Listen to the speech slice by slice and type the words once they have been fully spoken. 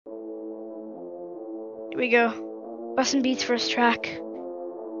we go. Bussin beats first track.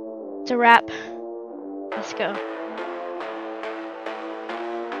 It's a rap. Let's go.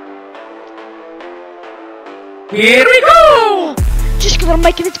 Here we go! Just got on a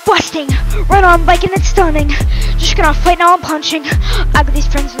mic and it's busting. Right on bike and it's stunning. Just gonna fight now, I'm punching. I got these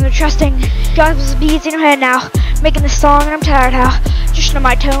friends and they're trusting. Got those beats in your head now. Making this song and I'm tired how. Just know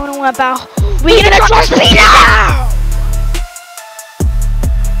my tone and what about. We gonna drop this beat now!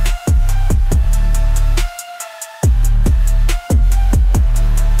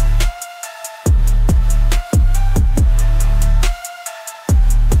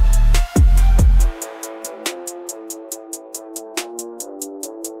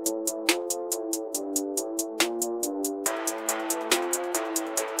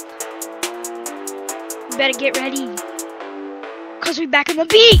 Better get ready, cause we back in the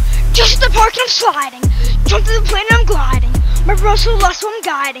beat. Just at the park and I'm sliding. Jump to the plane and I'm gliding. My bro's so lost so I'm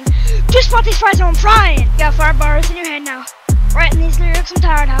guiding. Just bought these fries so I'm frying. Got fire bars in your head now. Writing these lyrics I'm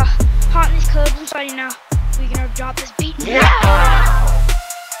tired how. Hot in these clubs I'm sweaty now. We gonna drop this beat now.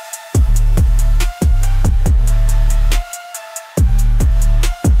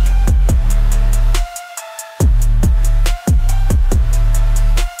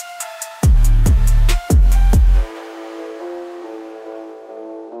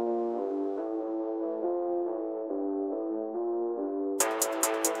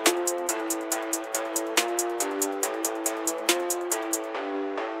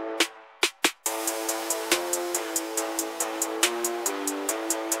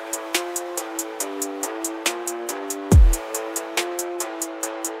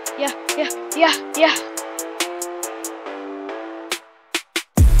 Yeah.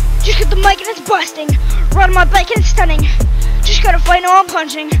 Just got the mic and it's busting. Ride on my bike and it's stunning. Just gotta fight now, I'm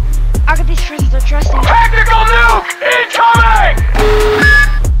punching. I got these friends, they're trusting. Technical nuke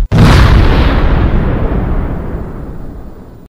incoming!